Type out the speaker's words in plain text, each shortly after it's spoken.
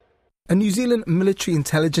A New Zealand military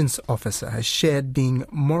intelligence officer has shared being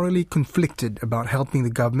morally conflicted about helping the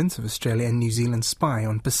governments of Australia and New Zealand spy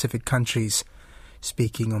on Pacific countries.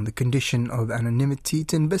 Speaking on the condition of anonymity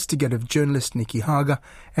to investigative journalist Nikki Hager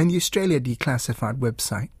and the Australia Declassified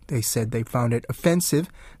website, they said they found it offensive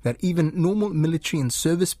that even normal military and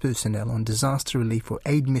service personnel on disaster relief or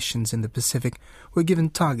aid missions in the Pacific were given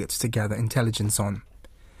targets to gather intelligence on.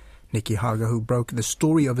 Nikki Hager, who broke the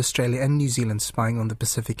story of Australia and New Zealand spying on the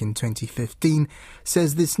Pacific in 2015,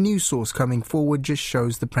 says this new source coming forward just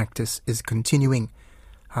shows the practice is continuing.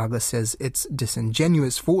 Hager says it's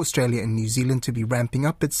disingenuous for Australia and New Zealand to be ramping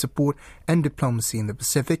up its support and diplomacy in the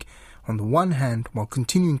Pacific on the one hand while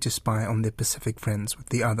continuing to spy on their Pacific friends with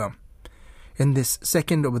the other. In this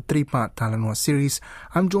second of a three-part Talanoa series,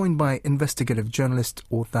 I'm joined by investigative journalist,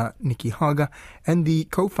 author Nikki Hager and the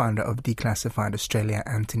co-founder of Declassified Australia,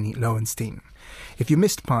 Anthony Lowenstein. If you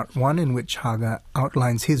missed part one, in which Hager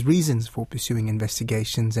outlines his reasons for pursuing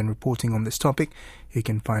investigations and reporting on this topic, you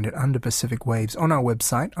can find it under Pacific Waves on our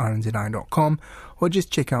website, rnzi.com, or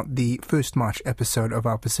just check out the first March episode of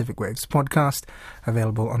our Pacific Waves podcast,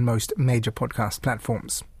 available on most major podcast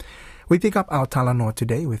platforms. We pick up our Talanoa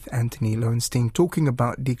today with Anthony Lowenstein talking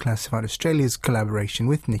about Declassified Australia's collaboration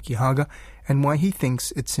with Nikki Hager and why he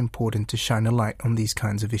thinks it's important to shine a light on these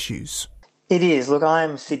kinds of issues. It is. Look,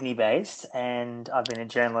 I'm Sydney-based and I've been a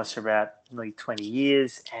journalist for about nearly 20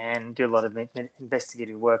 years and do a lot of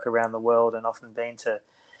investigative work around the world and often been to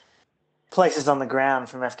places on the ground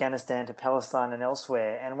from Afghanistan to Palestine and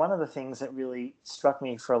elsewhere. And one of the things that really struck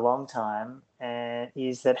me for a long time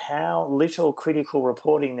is that how little critical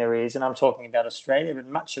reporting there is, and I'm talking about Australia, but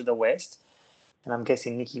much of the West, and I'm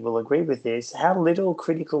guessing Nikki will agree with this, how little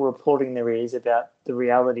critical reporting there is about the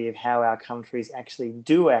reality of how our countries actually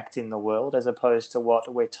do act in the world as opposed to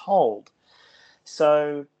what we're told.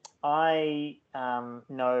 So I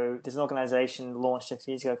know there's an organisation launched a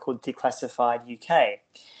few years ago called Declassified UK,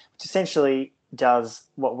 which essentially does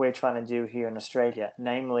what we're trying to do here in Australia,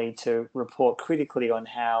 namely to report critically on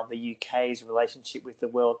how the UK's relationship with the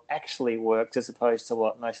world actually works as opposed to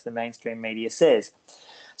what most of the mainstream media says.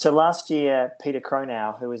 So last year, Peter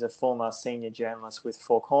Cronau, who is a former senior journalist with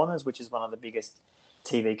Four Corners, which is one of the biggest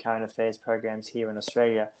TV current affairs programs here in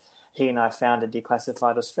Australia, he and I founded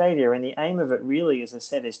Declassified Australia, and the aim of it really, as I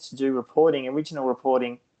said, is to do reporting, original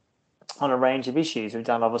reporting on a range of issues. We've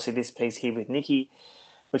done obviously this piece here with Nikki,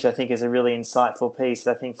 which I think is a really insightful piece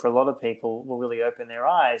that I think for a lot of people will really open their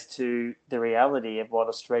eyes to the reality of what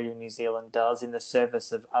Australia and New Zealand does in the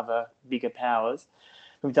service of other bigger powers.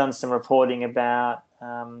 We've done some reporting about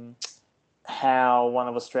how one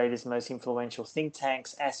of Australia's most influential think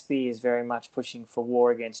tanks, ASPI, is very much pushing for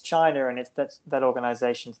war against China, and it's that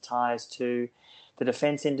organisation's ties to the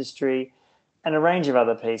defence industry and a range of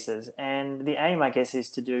other pieces. And the aim, I guess, is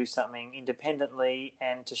to do something independently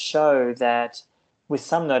and to show that, with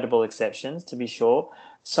some notable exceptions, to be sure,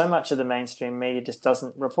 so much of the mainstream media just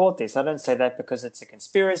doesn't report this. I don't say that because it's a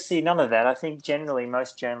conspiracy, none of that. I think generally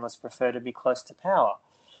most journalists prefer to be close to power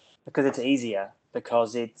because it's easier,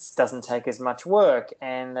 because it doesn't take as much work,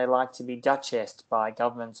 and they like to be duchessed by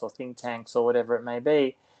governments or think tanks or whatever it may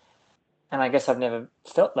be. And I guess I've never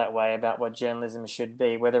felt that way about what journalism should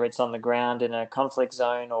be, whether it's on the ground in a conflict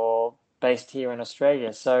zone or based here in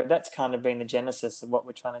Australia. So that's kind of been the genesis of what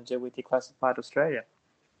we're trying to do with Declassified Australia.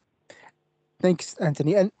 Thanks,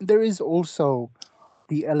 Anthony. And there is also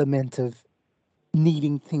the element of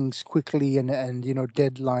needing things quickly and you know,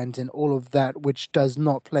 deadlines and all of that, which does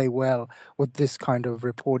not play well with this kind of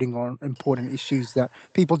reporting on important issues that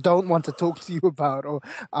people don't want to talk to you about or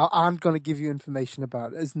aren't going to give you information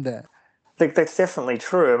about, isn't there? That's definitely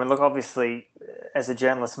true. I mean, look, obviously, as a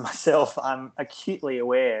journalist myself, I'm acutely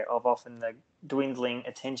aware of often the dwindling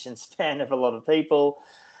attention span of a lot of people.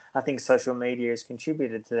 I think social media has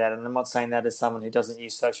contributed to that. And I'm not saying that as someone who doesn't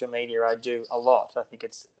use social media. I do a lot. I think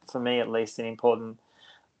it's, for me at least, an important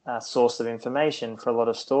source of information for a lot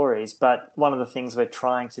of stories. But one of the things we're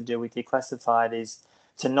trying to do with Declassified is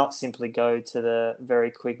to not simply go to the very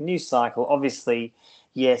quick news cycle. Obviously,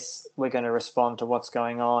 yes, we're going to respond to what's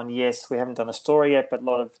going on. Yes, we haven't done a story yet, but a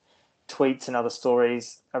lot of tweets and other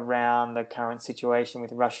stories around the current situation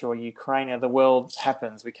with Russia or Ukraine. Now, the world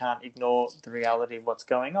happens. We can't ignore the reality of what's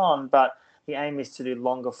going on. But the aim is to do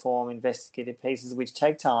longer form investigative pieces which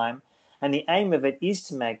take time. And the aim of it is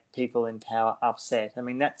to make people in power upset. I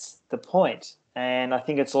mean, that's the point. And I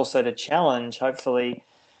think it's also to challenge, hopefully,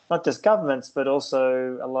 not just governments, but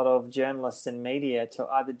also a lot of journalists and media to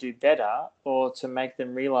either do better or to make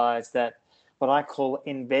them realise that what I call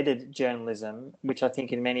embedded journalism, which I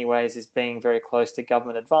think in many ways is being very close to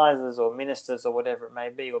government advisors or ministers or whatever it may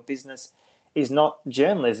be, or business, is not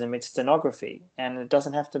journalism, it's stenography, and it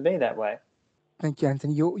doesn't have to be that way. Thank you,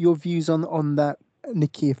 Anthony. Your views on that,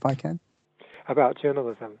 Nikki, if I can. About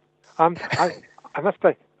journalism. I must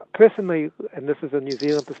say, personally, and this is a New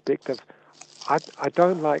Zealand perspective, I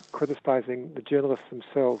don't like criticising the journalists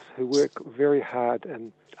themselves who work very hard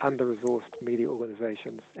in under-resourced media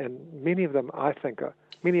organisations. And many of them, I think, are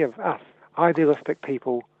many of us, idealistic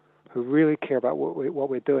people who really care about what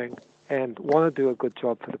we're doing and want to do a good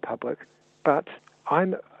job for the public. But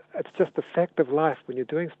it's just a fact of life when you're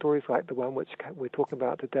doing stories like the one which we're talking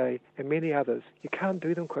about today and many others. You can't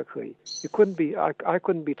do them quickly. I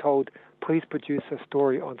couldn't be told, please produce a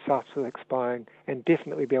story on South Pacific spying and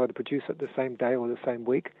definitely be able to produce it the same day or the same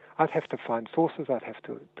week. I'd have to find sources. I'd have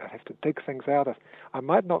to dig things out. I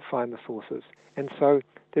might not find the sources. And so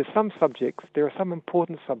there are some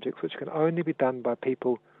important subjects which can only be done by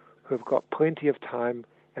people who have got plenty of time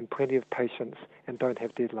and plenty of patience and don't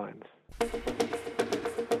have deadlines.